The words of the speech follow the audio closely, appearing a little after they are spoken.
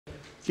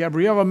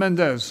Gabriela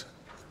Mendez.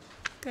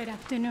 Good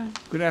afternoon.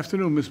 Good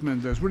afternoon, Ms.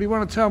 Mendez. What do you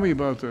want to tell me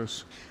about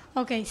this?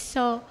 Okay,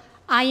 so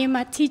I am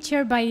a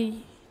teacher by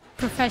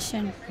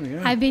profession.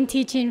 Yeah. I've been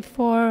teaching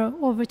for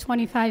over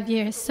 25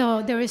 years,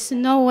 so there is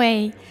no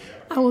way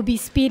I will be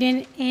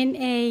speeding in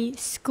a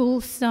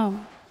school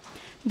zone.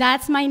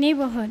 That's my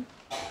neighborhood.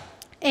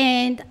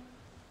 And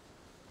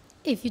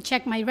if you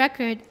check my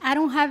record, I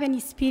don't have any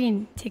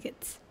speeding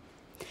tickets.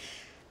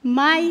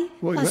 My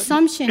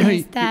assumption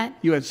is that...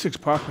 You had 6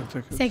 parking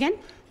tickets. Say again?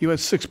 You had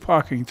 6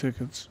 parking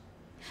tickets.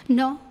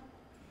 No.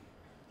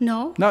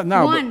 No. Not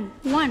now,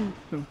 One.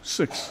 No,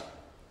 6.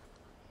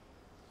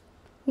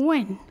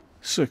 When?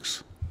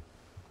 6.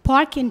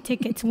 Parking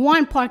tickets.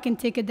 One parking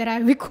ticket that I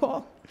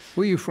recall.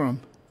 Where are you from?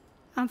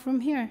 I'm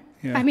from here.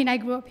 Yeah. I mean, I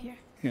grew up here.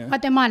 Yeah.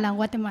 Guatemala,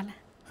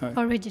 Right.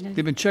 originally.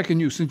 They've been checking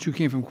you since you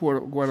came from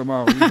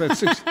Guatemala.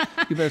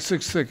 You've had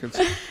 6 tickets.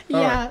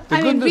 Yeah. Right.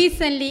 I mean,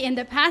 recently, in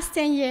the past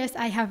 10 years,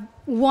 I have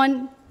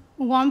one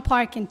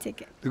parking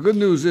ticket. The good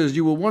news is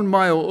you were 1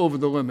 mile over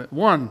the limit.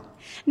 1.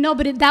 No,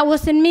 but that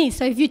wasn't me.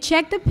 So if you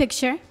check the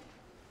picture,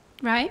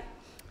 right,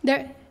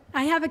 there,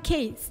 I have a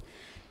case.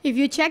 If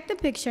you check the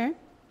picture,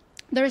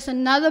 there's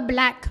another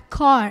black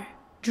car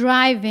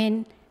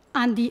driving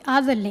on the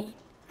other lane,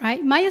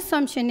 right? My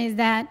assumption is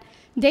that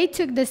they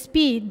took the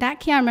speed, that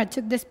camera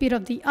took the speed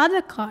of the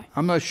other car.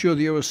 I'm not sure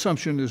that your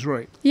assumption is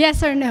right.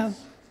 Yes or no?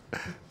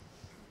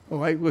 All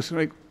right,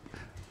 listen,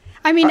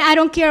 I mean, I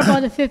don't care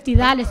about the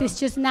 $50. It's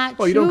just not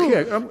true. Oh, you don't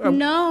care?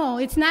 No,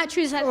 it's not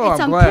true. It's, Oh, it's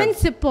I'm on glad.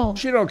 principle.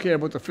 She don't care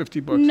about the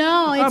 $50.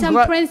 No, it's I'm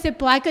on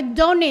principle. I could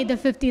donate the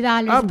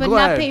 $50, I'm but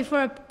glad. not pay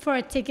for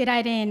a ticket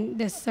I didn't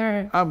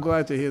deserve. I'm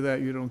glad to hear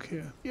that you don't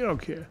care. You don't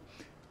care.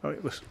 All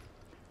right, listen.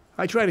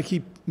 I try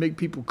to make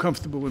people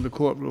comfortable in the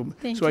courtroom,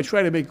 so I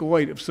try to make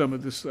light of some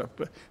of this stuff,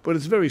 but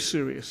it's very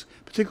serious,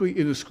 particularly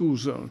in a school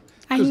zone.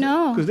 I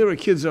know. Because there are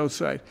kids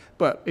outside.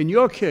 But in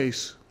your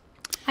case...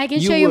 I can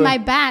show you my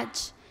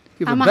badge.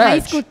 You have I'm a a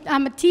badge? high school,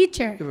 I'm a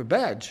teacher. You have a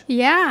badge?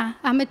 Yeah,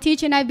 I'm a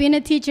teacher, and I've been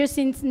a teacher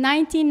since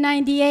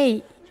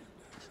 1998.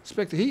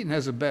 Inspector Heaton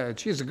has a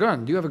badge. He has a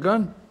gun. Do you have a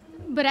gun?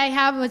 But I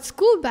have a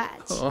school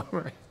badge. Oh, all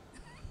right.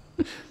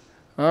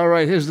 All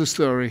right, here's the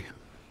story.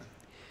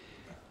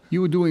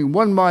 You were doing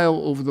 1 mile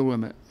over the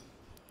limit,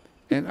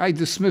 and I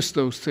dismissed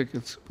those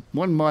tickets.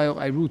 1 mile,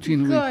 I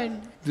routinely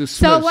dismissed.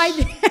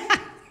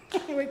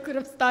 So we could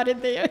have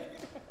started there.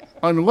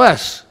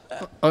 Unless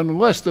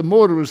the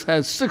motorist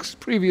has 6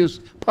 previous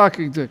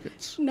parking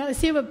tickets. No,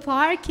 see, with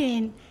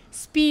parking,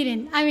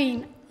 speeding, I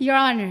mean, Your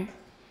Honor,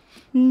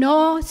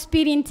 no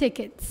speeding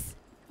tickets,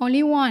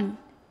 only 1.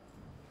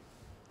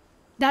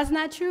 That's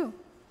not true.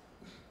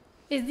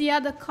 It's the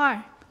other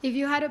car. If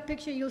you had a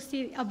picture, you'll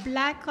see a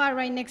black car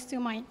right next to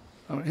mine.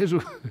 All right, here's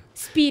what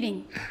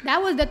Speeding.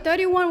 That was the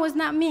 31 was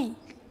not me.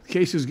 the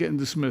case is getting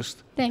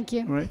dismissed. Thank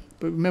you. All right?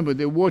 But remember,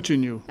 they're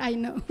watching you. I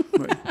know.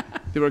 Right?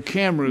 There are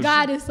cameras.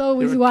 God is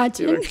always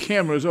watching. There are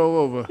cameras all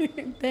over.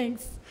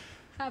 Thanks.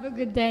 Have a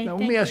good day. Now,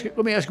 let me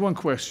ask you one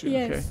question,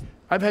 Yes. okay?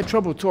 I've had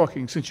trouble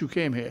talking since you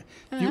came here.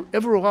 Do you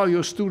ever allow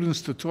your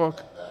students to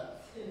talk?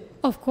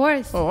 Of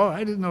course. Oh,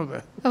 I didn't know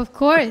that. Of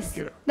course.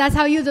 Get it. That's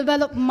how you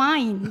develop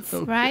minds,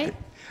 right?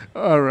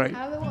 All right.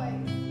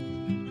 Otherwise.